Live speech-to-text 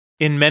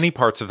In many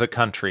parts of the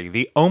country,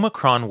 the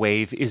Omicron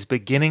wave is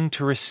beginning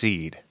to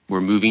recede. We're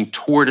moving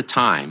toward a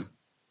time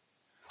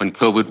when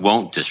COVID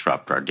won't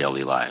disrupt our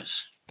daily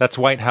lives. That's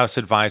White House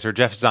advisor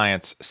Jeff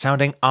Zients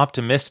sounding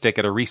optimistic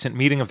at a recent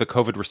meeting of the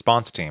COVID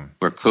response team.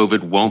 Where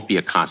COVID won't be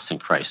a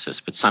constant crisis,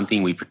 but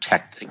something we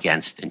protect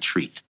against and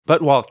treat.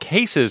 But while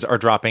cases are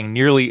dropping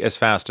nearly as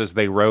fast as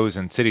they rose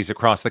in cities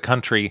across the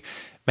country,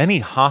 many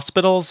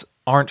hospitals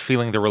aren't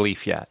feeling the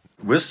relief yet.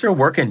 We're still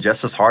working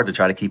just as hard to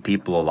try to keep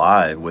people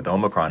alive with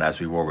Omicron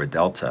as we were with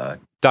Delta.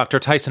 Dr.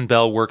 Tyson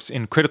Bell works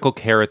in critical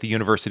care at the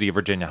University of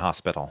Virginia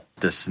Hospital.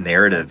 This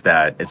narrative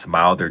that it's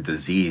milder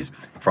disease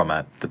from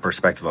the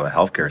perspective of a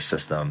healthcare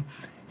system,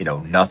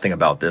 nothing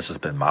about this has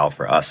been mild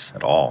for us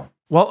at all.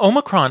 While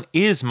Omicron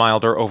is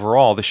milder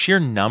overall, the sheer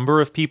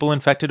number of people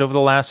infected over the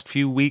last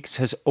few weeks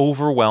has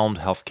overwhelmed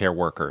healthcare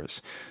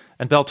workers.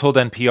 And Bell told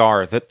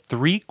NPR that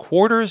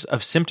 3/4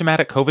 of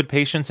symptomatic COVID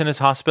patients in his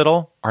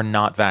hospital are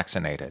not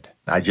vaccinated.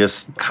 I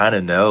just kind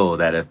of know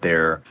that if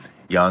they're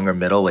young or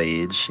middle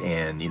age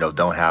and,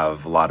 don't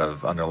have a lot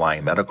of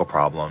underlying medical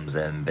problems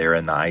and they're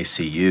in the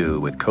ICU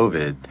with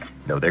COVID,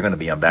 they're going to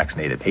be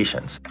unvaccinated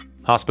patients.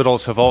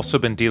 Hospitals have also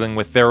been dealing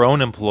with their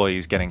own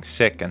employees getting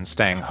sick and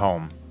staying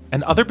home.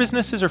 And other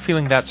businesses are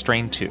feeling that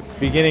strain too.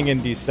 Beginning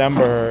in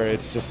December,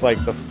 it's just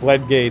like the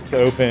floodgates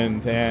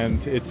opened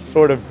and it's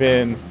sort of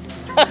been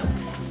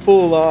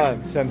full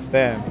on since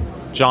then.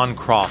 John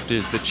Croft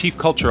is the chief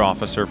culture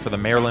officer for the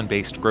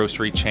Maryland-based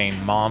grocery chain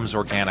Mom's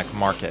Organic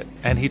Market.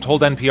 And he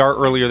told NPR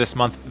earlier this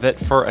month that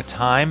for a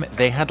time,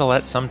 they had to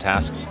let some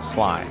tasks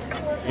slide.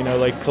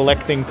 Like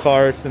collecting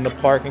carts in the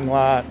parking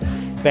lot,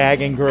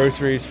 bagging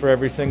groceries for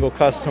every single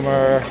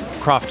customer.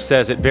 Croft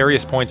says at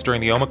various points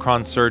during the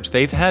Omicron surge,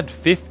 they've had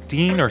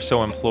 15 or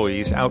so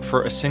employees out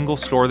for a single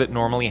store that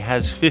normally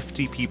has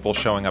 50 people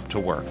showing up to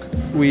work.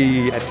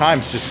 We, at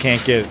times, just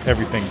can't get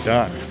everything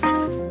done.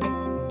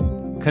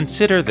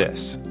 Consider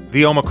this.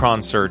 The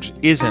Omicron surge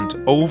isn't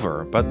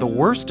over, but the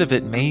worst of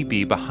it may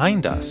be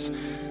behind us.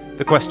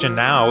 The question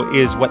now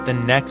is what the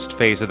next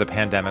phase of the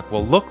pandemic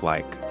will look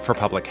like for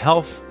public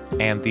health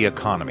and the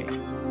economy.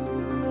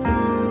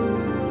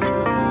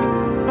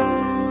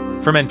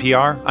 From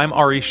NPR, I'm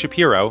Ari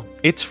Shapiro.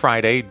 It's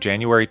Friday,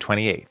 January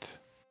 28th.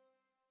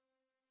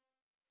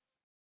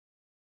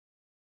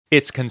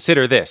 It's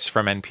Consider This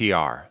from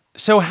NPR.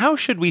 So how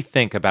should we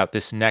think about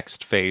this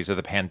next phase of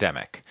the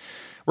pandemic?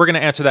 We're going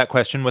to answer that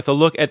question with a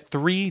look at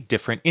 3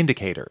 different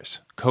indicators: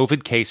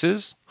 COVID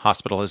cases,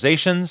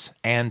 hospitalizations,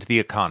 and the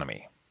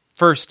economy.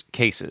 First,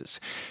 cases.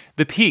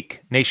 The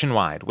peak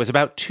nationwide was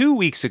about 2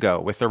 weeks ago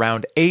with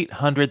around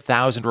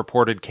 800,000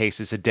 reported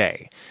cases a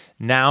day.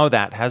 Now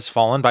that has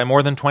fallen by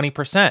more than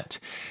 20%.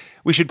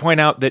 We should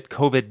point out that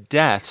COVID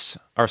deaths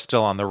are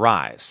still on the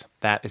rise.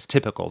 That is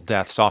typical.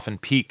 Deaths often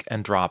peak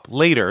and drop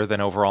later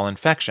than overall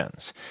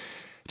infections.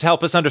 To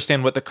help us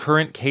understand what the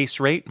current case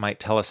rate might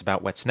tell us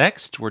about what's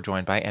next, we're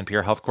joined by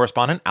NPR health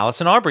correspondent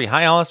Allison Aubrey.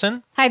 Hi,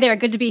 Allison. Hi there.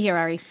 Good to be here,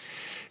 Ari.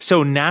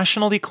 So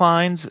national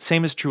declines,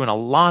 same is true in a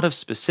lot of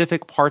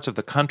specific parts of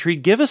the country.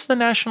 Give us the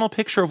national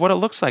picture of what it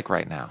looks like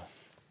right now.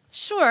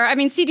 Sure.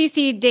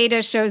 CDC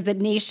data shows that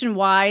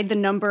nationwide, the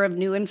number of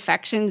new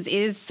infections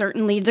is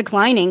certainly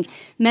declining.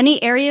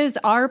 Many areas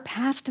are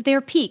past their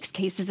peaks.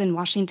 Cases in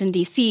Washington,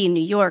 D.C., New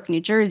York, New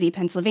Jersey,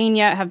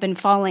 Pennsylvania have been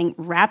falling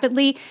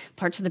rapidly.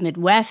 Parts of the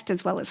Midwest,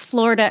 as well as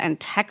Florida and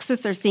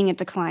Texas, are seeing a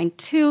decline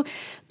too.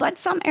 But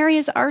some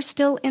areas are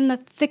still in the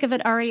thick of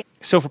it, Ari.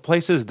 So for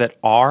places that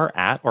are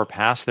at or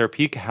past their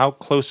peak, how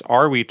close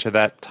are we to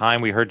that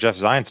time we heard Jeff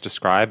Zients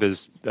describe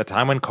as a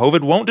time when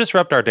COVID won't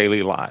disrupt our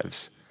daily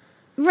lives?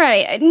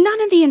 Right.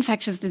 None of the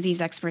infectious disease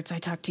experts I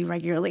talk to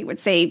regularly would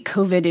say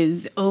COVID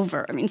is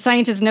over.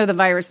 Scientists know the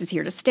virus is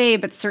here to stay,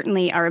 but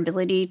certainly our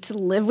ability to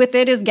live with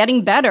it is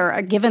getting better,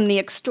 given the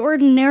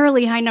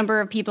extraordinarily high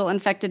number of people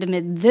infected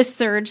amid this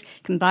surge,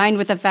 combined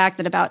with the fact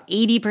that about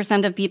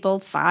 80% of people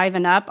 5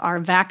 and up are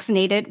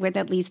vaccinated with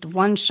at least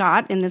one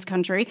shot in this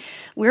country.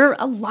 We're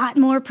a lot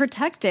more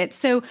protected.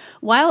 So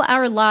while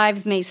our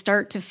lives may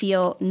start to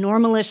feel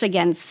normalish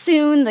again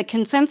soon, the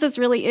consensus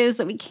really is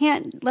that we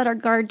can't let our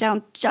guard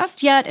down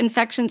just yet.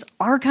 Infections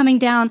are coming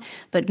down,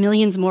 but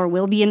millions more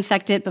will be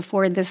infected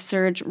before this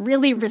surge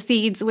really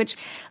recedes, which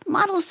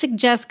models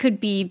suggest could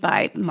be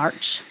by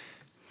March.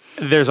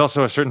 There's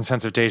also a certain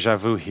sense of deja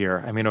vu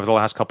here. Over the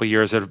last couple of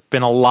years, there have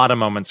been a lot of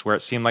moments where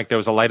it seemed like there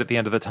was a light at the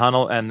end of the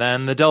tunnel, and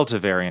then the Delta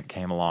variant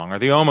came along, or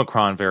the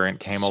Omicron variant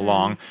came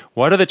along.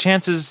 What are the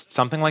chances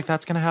something like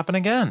that's going to happen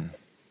again?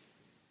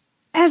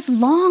 As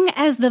long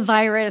as the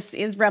virus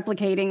is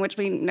replicating, which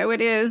we know it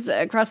is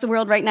across the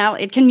world right now,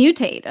 it can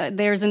mutate.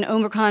 There's an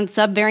Omicron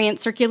subvariant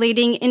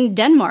circulating in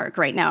Denmark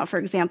right now, for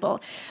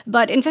example.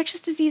 But infectious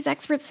disease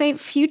experts say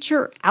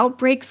future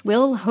outbreaks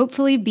will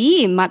hopefully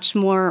be much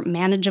more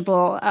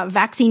manageable.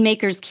 Vaccine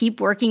makers keep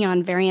working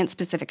on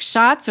variant-specific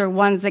shots or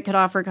ones that could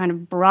offer kind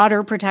of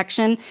broader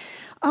protection.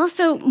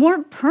 Also,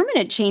 more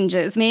permanent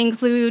changes may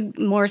include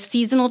more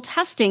seasonal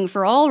testing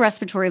for all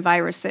respiratory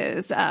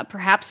viruses,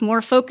 perhaps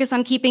more focus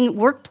on keeping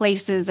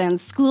workplaces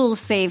and schools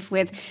safe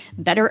with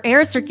better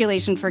air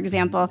circulation, for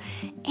example,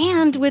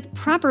 and with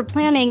proper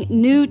planning,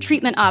 new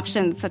treatment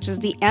options such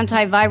as the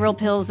antiviral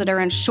pills that are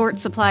in short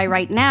supply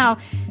right now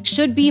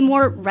should be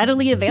more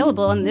readily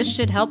available, and this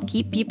should help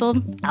keep people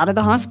out of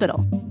the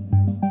hospital.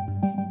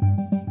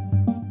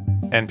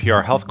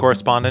 NPR health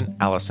correspondent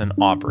Allison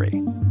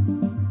Aubrey.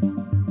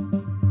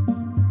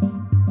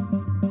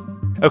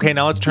 Okay,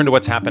 now let's turn to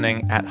what's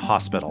happening at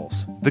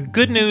hospitals. The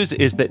good news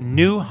is that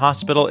new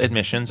hospital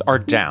admissions are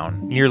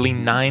down nearly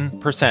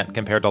 9%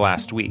 compared to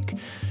last week.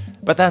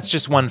 But that's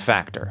just one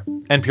factor.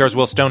 NPR's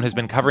Will Stone has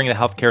been covering the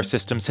healthcare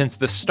system since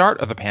the start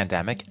of the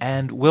pandemic.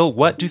 And Will,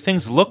 what do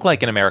things look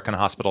like in American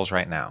hospitals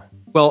right now?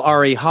 Well,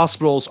 Ari,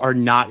 hospitals are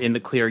not in the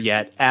clear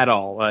yet at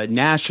all.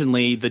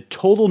 Nationally, the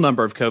total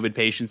number of COVID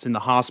patients in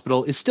the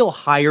hospital is still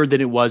higher than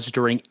it was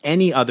during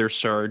any other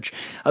surge,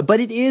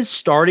 but it is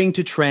starting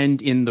to trend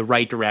in the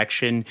right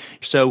direction.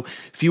 So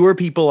fewer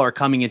people are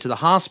coming into the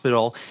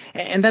hospital,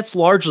 and that's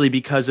largely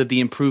because of the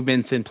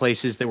improvements in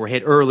places that were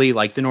hit early,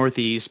 like the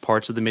Northeast,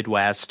 parts of the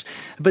Midwest.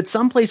 But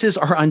some places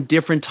are on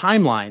different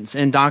timelines,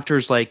 and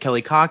doctors like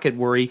Kelly Cockett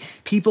worry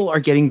people are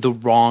getting the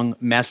wrong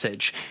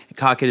message.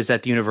 Cockett is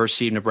at the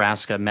University of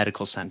Nebraska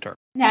Medical Center.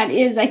 That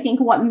is, I think,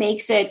 what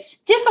makes it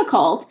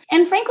difficult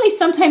and frankly,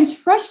 sometimes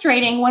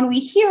frustrating when we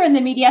hear in the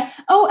media,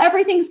 oh,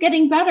 everything's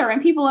getting better.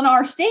 And people in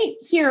our state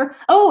hear,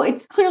 oh,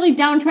 it's clearly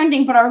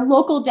downtrending, but our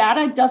local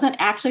data doesn't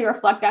actually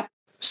reflect that.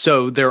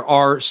 So there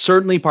are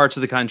certainly parts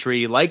of the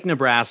country, like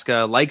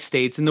Nebraska, like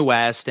states in the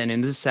West and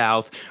in the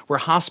South, where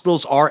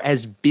hospitals are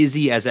as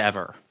busy as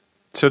ever.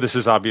 So this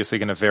is obviously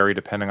going to vary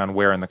depending on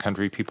where in the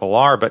country people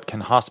are, but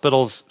can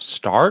hospitals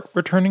start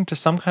returning to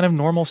some kind of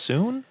normal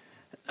soon?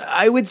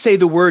 I would say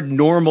the word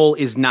normal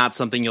is not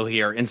something you'll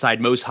hear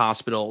inside most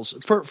hospitals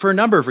for a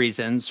number of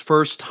reasons.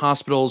 First,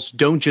 hospitals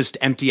don't just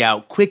empty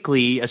out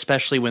quickly,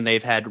 especially when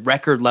they've had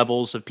record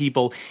levels of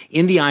people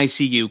in the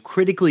ICU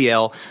critically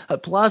ill.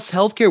 Plus,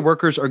 healthcare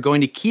workers are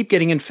going to keep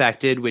getting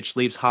infected, which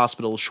leaves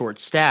hospitals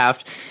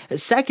short-staffed.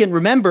 Second,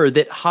 remember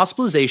that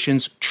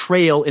hospitalizations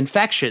trail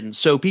infections.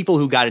 So people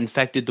who got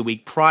infected the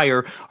week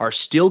prior are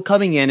still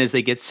coming in as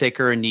they get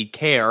sicker and need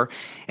care.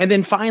 And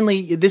then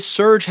finally, this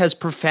surge has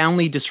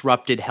profoundly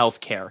disrupted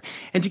healthcare.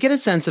 And to get a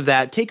sense of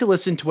that, take a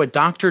listen to what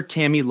Dr.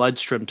 Tammy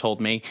Ludstrom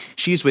told me.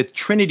 She's with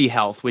Trinity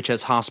Health, which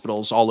has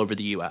hospitals all over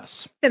the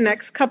U.S. The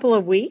next couple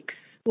of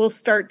weeks, we'll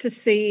start to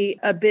see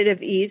a bit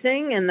of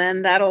easing, and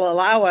then that'll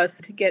allow us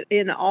to get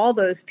in all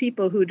those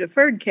people who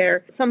deferred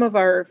care. Some of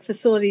our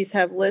facilities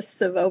have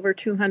lists of over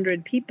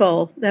 200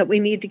 people that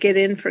we need to get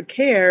in for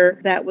care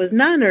that was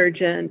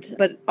non-urgent,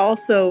 but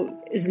also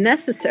is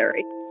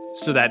necessary.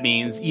 So that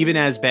means even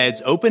as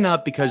beds open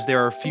up because there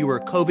are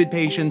fewer COVID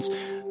patients,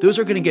 those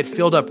are going to get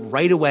filled up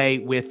right away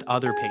with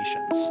other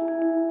patients.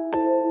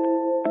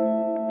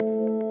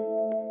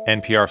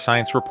 NPR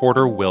science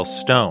reporter Will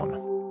Stone.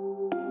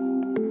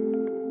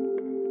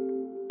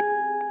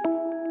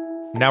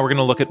 Now we're going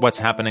to look at what's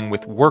happening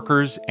with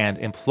workers and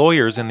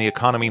employers in the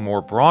economy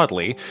more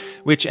broadly,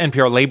 which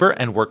NPR labor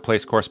and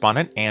workplace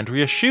correspondent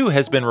Andrea Hsu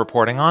has been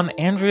reporting on.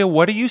 Andrea,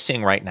 what are you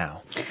seeing right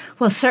now?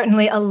 Well,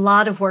 certainly a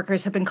lot of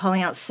workers have been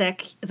calling out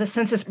sick. The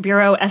Census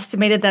Bureau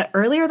estimated that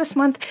earlier this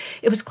month,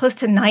 it was close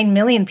to 9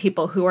 million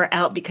people who were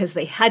out because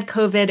they had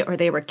COVID or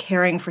they were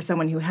caring for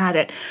someone who had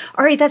it.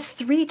 Ari, that's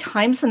 3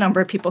 times the number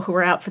of people who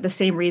were out for the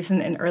same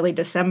reason in early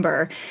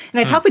December.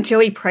 And I talked with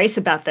Joey Price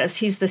about this.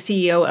 He's the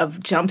CEO of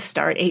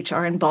Jumpstart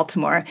HR in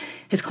Baltimore.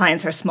 His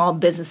clients are small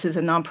businesses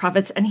and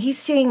nonprofits, and he's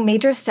seeing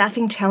major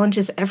staffing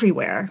challenges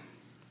everywhere.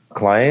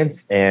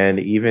 Clients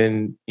and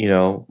even,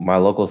 my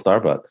local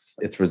Starbucks.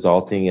 It's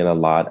resulting in a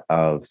lot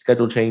of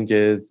schedule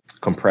changes,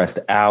 compressed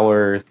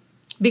hours.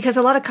 Because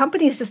a lot of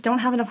companies just don't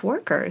have enough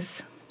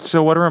workers.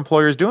 So what are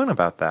employers doing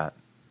about that?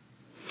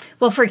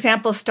 Well, for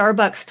example,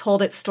 Starbucks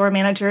told its store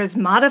managers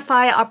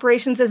modify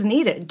operations as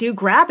needed, do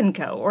grab and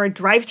go or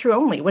drive-through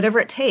only, whatever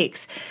it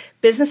takes.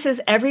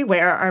 Businesses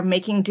everywhere are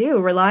making do,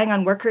 relying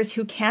on workers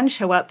who can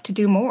show up to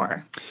do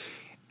more.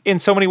 In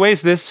so many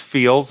ways, this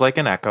feels like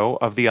an echo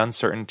of the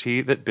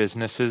uncertainty that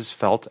businesses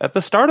felt at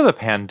the start of the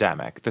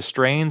pandemic. The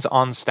strains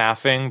on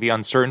staffing, the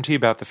uncertainty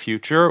about the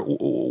future.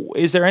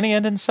 Is there any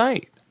end in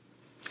sight?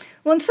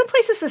 Well, in some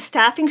places, the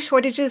staffing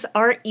shortages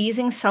are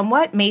easing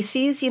somewhat.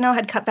 Macy's,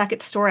 had cut back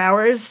its store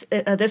hours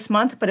this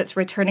month, but it's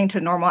returning to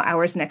normal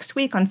hours next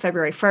week on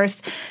February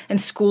 1st.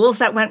 And schools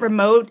that went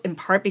remote, in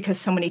part because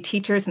so many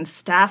teachers and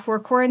staff were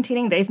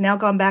quarantining, they've now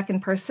gone back in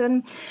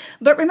person.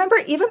 But remember,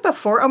 even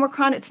before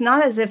Omicron, it's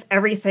not as if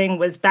everything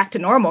was back to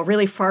normal,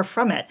 really far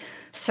from it.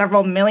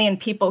 Several million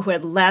people who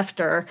had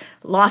left or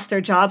lost their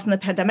jobs in the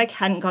pandemic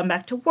hadn't gone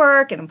back to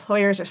work, and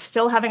employers are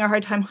still having a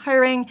hard time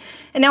hiring.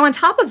 And now on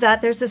top of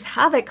that, there's this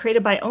havoc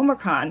created by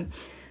Omicron.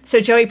 So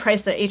Joey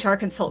Price, the HR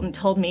consultant,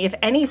 told me, if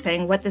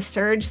anything, what the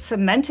surge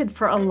cemented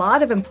for a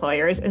lot of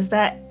employers is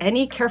that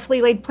any carefully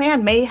laid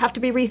plan may have to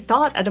be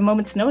rethought at a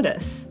moment's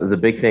notice. The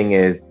big thing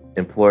is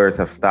employers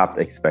have stopped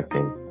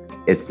expecting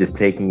It's just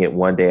taking it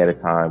one day at a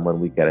time, 1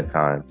 week at a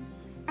time.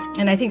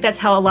 And I think that's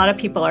how a lot of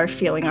people are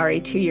feeling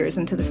already 2 years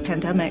into this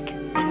pandemic.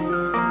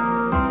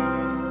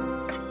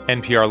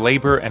 NPR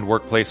labor and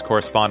workplace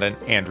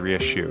correspondent Andrea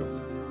Hsu.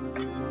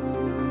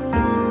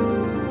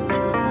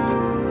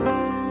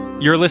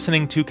 You're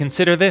listening to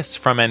Consider This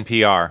from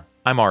NPR.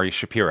 I'm Ari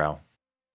Shapiro.